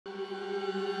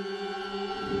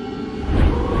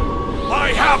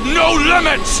have no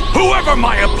limits! Whoever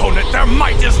my opponent, their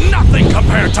might is nothing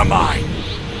compared to mine!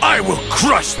 I will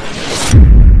crush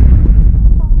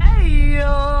them! Hey,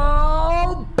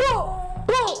 yo!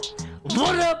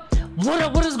 What up?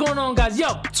 What is going on, guys? Yo,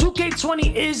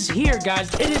 2K20 is here,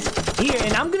 guys. It is here,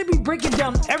 and I'm gonna be breaking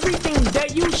down everything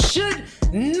that you should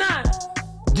not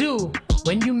do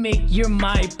when you make your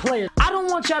my player. I don't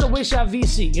want y'all to waste your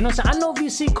VC. You know what I'm saying? I know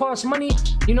VC costs money.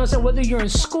 You know what I'm saying? Whether you're in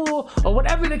school or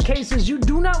whatever the case is, you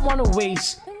do not want to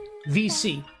waste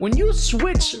VC. When you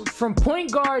switch from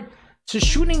point guard to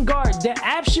shooting guard, the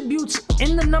attributes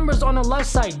in the numbers on the left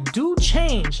side do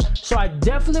change. So I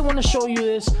definitely want to show you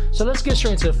this. So let's get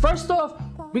straight into it. First off,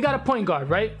 we got a point guard,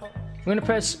 right? We're gonna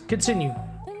press continue.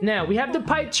 Now we have the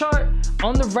pie chart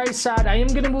on the right side. I am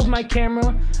gonna move my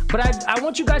camera, but I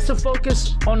want you guys to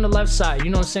focus on the left side.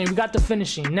 You know what I'm saying? We got the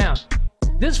finishing. Now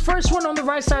this first one on the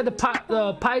right side,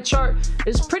 the pie chart,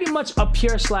 is pretty much a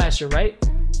pure slasher, right?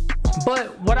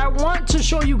 But what I want to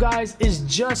show you guys is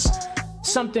just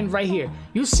something right here.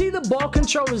 You see the ball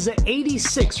control is at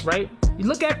 86, right? You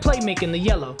look at playmaking, the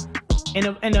yellow, and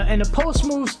the post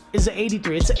moves is an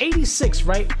 83. It's an 86,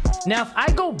 right? Now if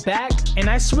I go back and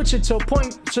I switch it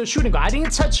to a shooting guard, I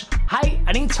didn't touch height,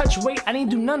 I didn't touch weight, I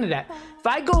didn't do none of that. If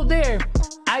I go there,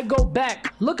 I go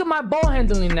back, look at my ball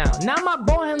handling now. Now my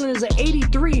ball handling is at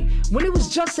 83 when it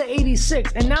was just at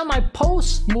 86, and now my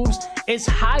post moves is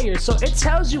higher. So it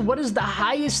tells you what is the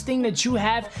highest thing that you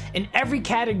have in every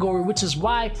category, which is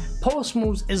why post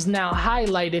moves is now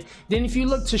highlighted. Then if you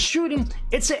look to shooting,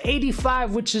 it's at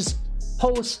 85, which is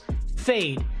post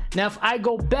fade. Now if I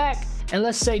go back and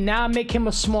let's say now I make him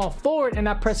a small forward and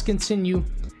I press continue,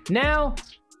 now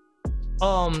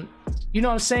you know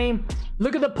what I'm saying,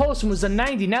 look at the post was a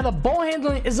 90. Now the ball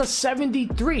handling is a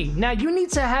 73. Now you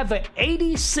need to have an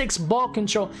 86 ball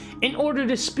control in order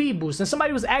to speed boost. And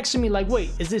somebody was asking me like,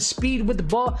 wait, is this speed with the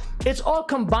ball? It's all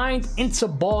combined into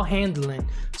ball handling.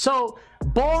 So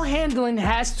ball handling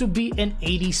has to be an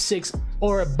 86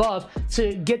 or above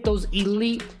to get those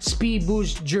elite speed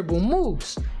boost dribble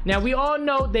moves. Now we all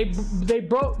know they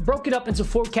broke it up into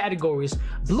 4 categories.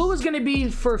 Blue is going to be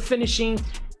for finishing,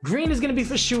 green is going to be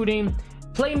for shooting,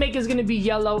 playmaker is going to be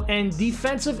yellow, and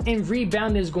defensive and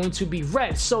rebound is going to be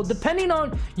red. So depending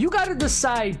on, you got to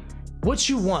decide what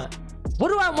you want. What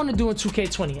do I want to do in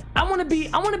 2K20? I want to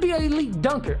be an elite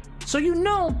dunker. So you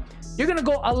know you're going to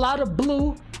go a lot of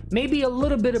blue, maybe a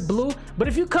little bit of blue. But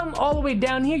if you come all the way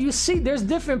down here, you see there's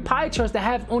different pie charts that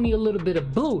have only a little bit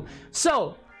of blue.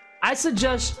 So I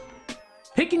suggest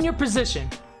picking your position,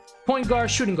 point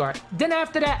guard, shooting guard. Then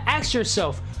after that, ask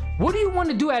yourself, what do you want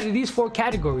to do out of these 4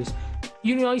 categories?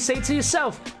 You know, you say to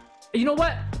yourself, you know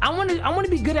what, I want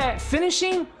to be good at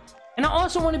finishing, and I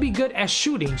also want to be good at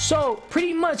shooting. So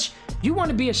pretty much you want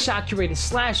to be a shot curated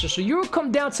slasher. So you'll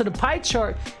come down to the pie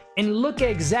chart and look at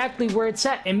exactly where it's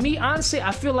at. And me, honestly,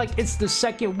 I feel like it's the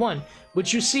second one,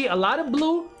 which you see a lot of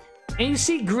blue and you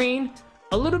see green,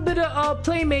 a little bit of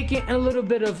playmaking and a little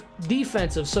bit of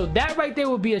defensive. So that right there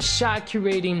will be a shot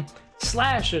curating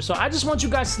slasher. So I just want you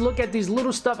guys to look at these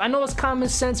little stuff. I know it's common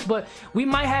sense, but we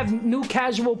might have new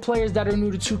casual players that are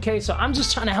new to 2K, so I'm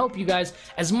just trying to help you guys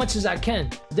as much as I can.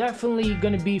 Definitely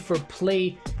gonna be for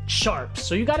play sharp.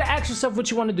 So you got to ask yourself what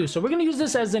you want to do. So we're gonna use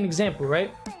this as an example,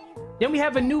 right? Then we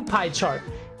have a new pie chart.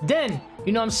 Then,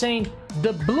 you know what I'm saying,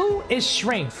 the blue is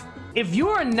strength. If you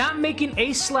are not making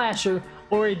a slasher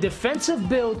or a defensive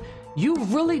build, you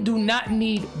really do not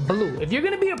need blue. If you're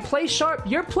going to be a play sharp,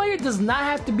 your player does not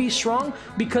have to be strong,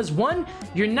 because one,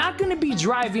 you're not going to be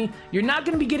driving, you're not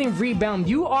going to be getting rebound,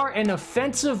 you are an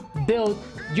offensive build.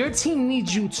 Your team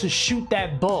needs you to shoot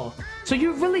that ball, so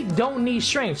you really don't need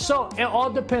strength. So it all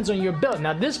depends on your build.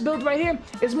 Now this build right here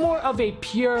is more of a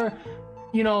pure,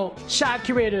 you know, shot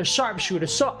curator, sharpshooter.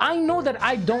 So I know that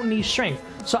I don't need strength,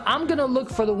 so I'm gonna look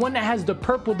for the one that has the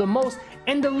purple the most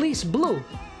and the least blue.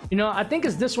 You know, I think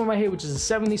it's this one right here, which is a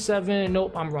 77.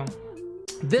 Nope, I'm wrong.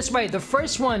 This right, the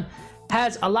first one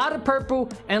has a lot of purple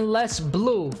and less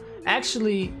blue.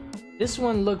 Actually, this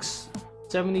one looks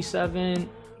 77,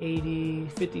 80,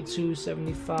 52,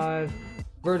 75,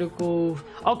 vertical.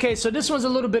 Okay, so this one's a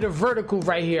little bit of vertical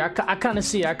right here. I kind of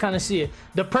see it.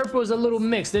 The purple is a little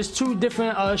mixed. There's 2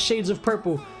 different shades of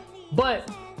purple.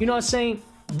 But, you know what I'm saying?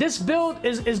 This build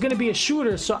is going to be a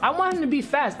shooter, so I want him to be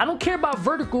fast. I don't care about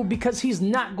vertical because he's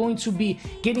not going to be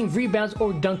getting rebounds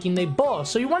or dunking the ball.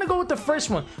 So you want to go with the first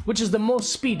one, which is the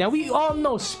most speed. Now we all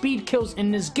know speed kills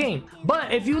in this game.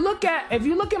 But if you look at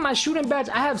my shooting badge,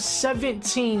 I have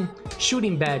 17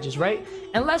 shooting badges, right?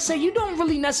 And let's say you don't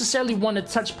really necessarily want to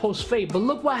touch post fade, but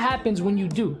look what happens when you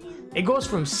do. It goes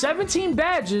from 17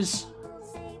 badges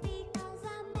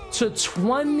to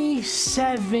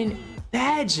 27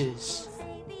 badges.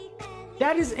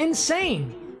 That is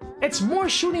insane. It's more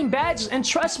shooting badges, and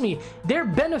trust me, they're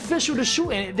beneficial to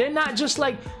shooting. They're not just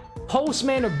like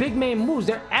postman or big man moves.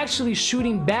 They're actually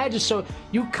shooting badges, so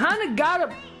you kind of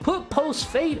gotta put post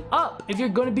fade up if you're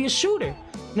going to be a shooter.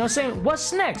 You know what I'm saying?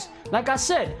 What's next? Like I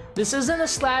said, this isn't a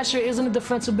slasher, isn't a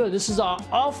defensive build. This is an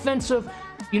offensive,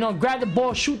 you know, grab the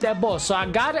ball, shoot that ball. So I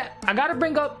gotta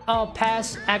bring up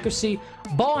pass accuracy,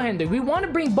 ball handling. We want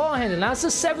to bring ball handling. Now it's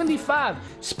a 75.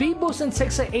 Speed boosting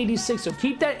takes an 86. So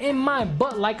keep that in mind.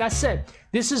 But like I said,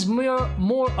 this is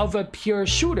more of a pure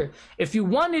shooter. If you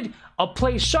wanted a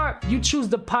play sharp, you choose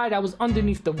the pie that was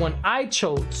underneath the one I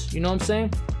chose. You know what I'm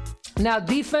saying? Now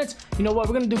defense, you know what,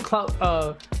 we're gonna do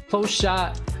close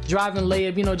shot, driving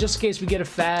layup, you know, just in case we get a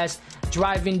fast,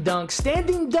 driving dunk,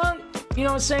 standing dunk. You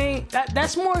know what I'm saying?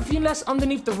 That's more if you're less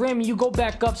underneath the rim and you go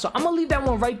back up. So I'm gonna leave that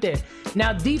one right there.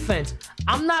 Now defense,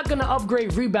 I'm not gonna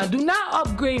upgrade rebound. Do not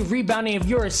upgrade rebounding if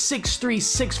you're a 6'3",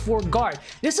 6'4" guard.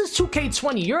 This is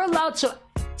 2K20. You're allowed to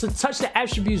touch the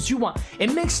attributes you want.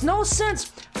 It makes no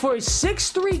sense for a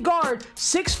 6'3" guard,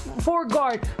 6'4"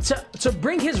 guard to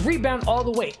bring his rebound all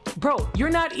the way. Bro, you're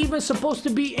not even supposed to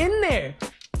be in there.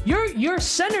 Your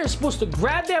center is supposed to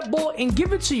grab that ball and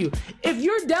give it to you. If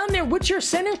you're down there with your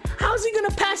center, how's he gonna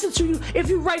pass it to you if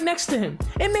you're right next to him?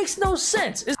 It makes no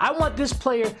sense. I want this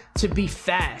player to be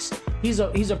fast. He's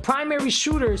a primary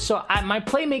shooter, so my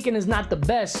playmaking is not the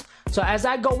best. So as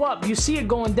I go up, you see it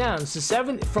going down.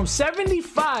 So from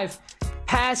 75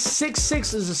 past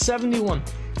 6'6" is a 71.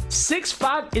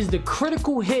 6'5" is the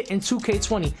critical hit in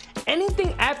 2K20.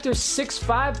 Anything after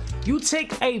 6'5", you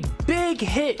take a big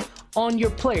hit on your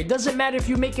player. Doesn't matter if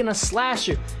you're making a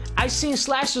slasher. I've seen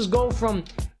slashers go from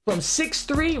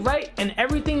 6'3", right, and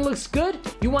everything looks good.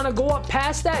 You want to go up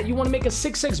past that, you want to make a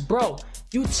 6'6", bro,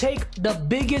 you take the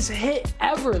biggest hit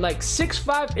ever. Like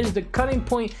 6'5" is the cutting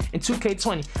point in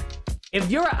 2K20. If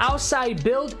you're an outside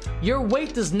build, your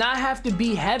weight does not have to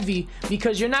be heavy,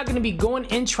 because you're not going to be going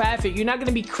in traffic. You're not going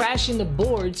to be crashing the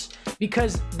boards,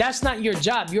 because that's not your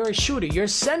job. You're a shooter. Your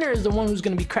center is the one who's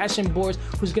going to be crashing boards,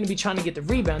 who's going to be trying to get the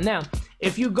rebound. Now,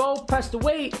 if you go press the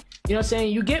weight, you know what I'm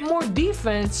saying, you get more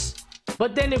defense.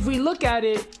 But then if we look at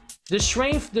it, the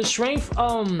strength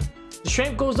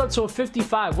goes up to a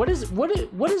 55. What is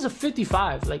a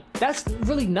 55? Like, that's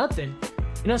really nothing. You know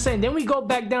what I'm saying? Then we go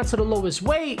back down to the lowest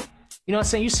weight. You know what I'm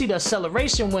saying? You see the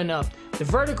acceleration went up, the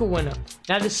vertical went up.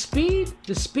 Now the speed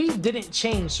didn't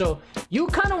change. So you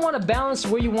kind of want to balance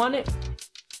where you want it,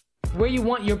 where you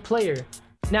want your player.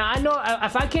 Now I know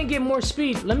if I can't get more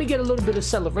speed, let me get a little bit of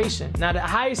acceleration. Now the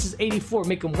highest is 84,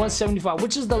 making 175,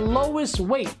 which is the lowest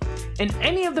weight. In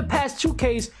any of the past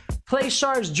 2Ks, play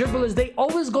sharps, dribblers, they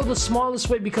always go the smallest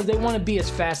weight because they want to be as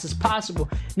fast as possible.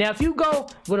 Now if you go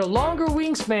with a longer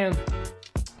wingspan,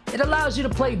 it allows you to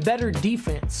play better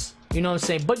defense. You know what I'm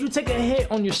saying? But you take a hit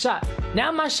on your shot.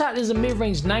 Now my shot is a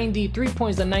mid-range 90, 3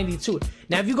 points to 92.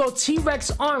 Now if you go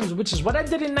T-Rex arms, which is what I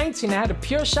did in 19, I had a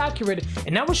pure shot curator,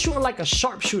 and I was shooting like a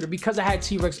sharpshooter because I had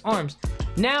T-Rex arms.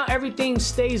 Now everything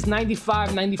stays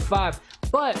 95, 95.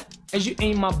 But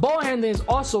and my ball handling is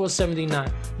also a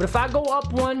 79. But if I go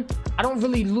up one, I don't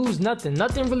really lose nothing.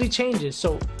 Nothing really changes.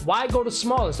 So why go to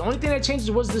smallest? The only thing that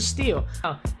changes was the steal.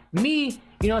 Me,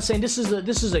 you know what I'm saying, this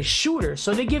is a shooter,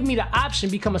 so they give me the option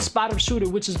become a spot up shooter,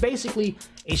 which is basically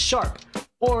a sharp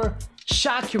or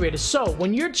shot curator. So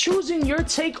when you're choosing your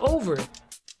takeover,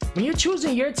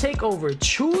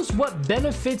 choose what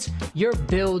benefits your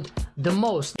build the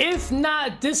most. If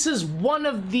not, this is one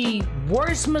of the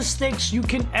worst mistakes you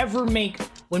can ever make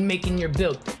when making your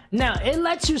build. Now it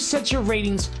lets you set your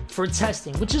ratings for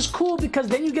testing, which is cool, because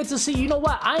then you get to see, you know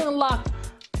what, I unlocked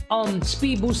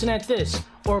speed boosting at this,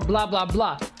 or blah blah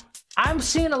blah. I'm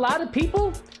seeing a lot of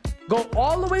people go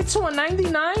all the way to a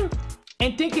 99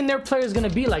 and thinking their player is gonna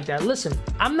be like that. Listen,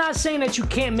 I'm not saying that you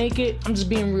can't make it. I'm just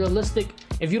being realistic.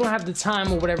 If you don't have the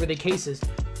time or whatever the case is,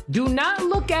 do not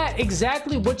look at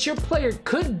exactly what your player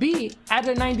could be at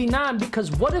a 99,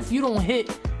 because what if you don't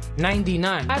hit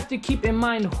 99? You have to keep in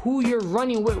mind who you're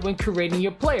running with when creating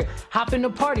your player. Hop in the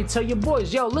party, tell your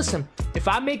boys, yo, listen, if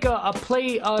I make a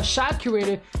play shot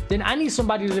curator, then I need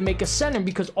somebody to make a center,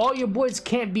 because all your boys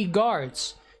can't be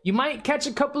guards. You might catch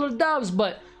a couple of dubs,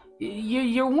 but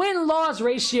your win-loss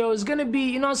ratio is gonna be,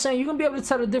 you know what I'm saying, you're gonna be able to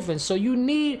tell the difference. So you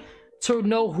need to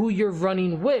know who you're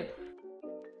running with.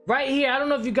 Right here, I don't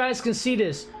know if you guys can see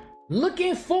this.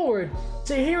 Looking forward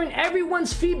to hearing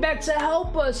everyone's feedback to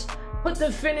help us put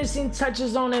the finishing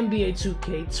touches on NBA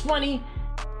 2K20.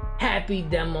 Happy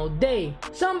demo day.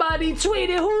 Somebody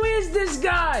tweeted, who is this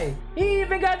guy? He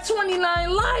even got 29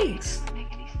 likes.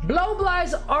 Blow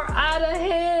blinds are out of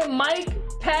hand. Mic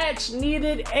patch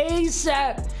needed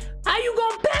ASAP. How you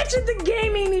gonna patch it? The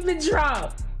game ain't even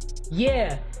dropped.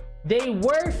 Yeah, they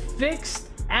were fixed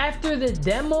after the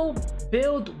demo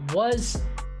build was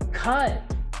cut.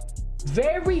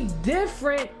 Very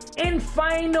different in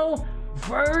final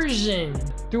version.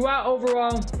 Throughout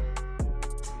overall,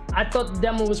 I thought the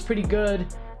demo was pretty good.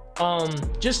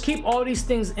 Just keep all these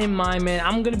things in mind, man.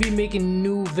 I'm gonna be making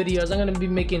new videos. I'm gonna be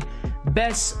making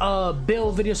best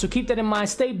build videos, so keep that in mind.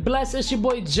 Stay blessed. It's your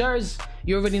boy Jers.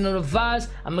 You already know the vibes.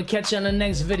 I'm gonna catch you on the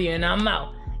next video, and I'm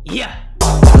out. Yeah.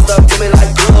 Stuff to me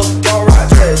like glove, don't ride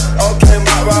trash. Okay,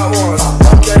 might ride once.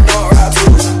 Okay, don't ride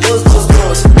two.